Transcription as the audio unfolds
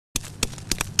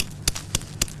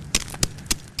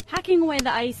whacking away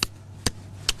the ice.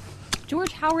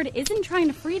 George Howard isn't trying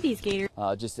to free these gators.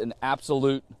 Just an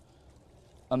absolute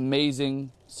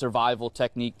amazing survival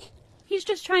technique. He's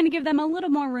just trying to give them a little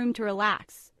more room to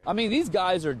relax. I mean, these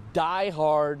guys are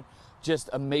die-hard, just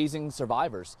amazing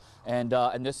survivors, and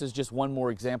this is just one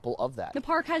more example of that. The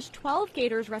park has 12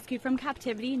 gators rescued from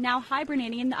captivity, now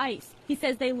hibernating in the ice. He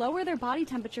says they lower their body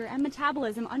temperature and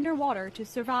metabolism underwater to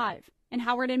survive. And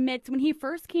Howard admits when he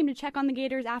first came to check on the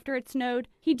gators after it snowed,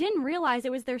 he didn't realize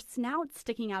it was their snouts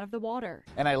sticking out of the water.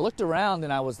 And I looked around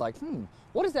and I was like,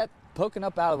 what is that poking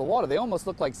up out of the water? They almost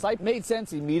look like sight. Made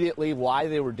sense immediately why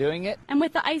they were doing it. And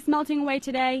with the ice melting away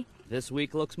today, this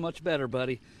week looks much better,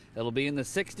 buddy. It'll be in the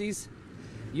 60s.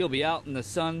 You'll be out in the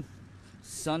sun,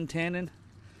 tanning,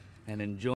 and enjoying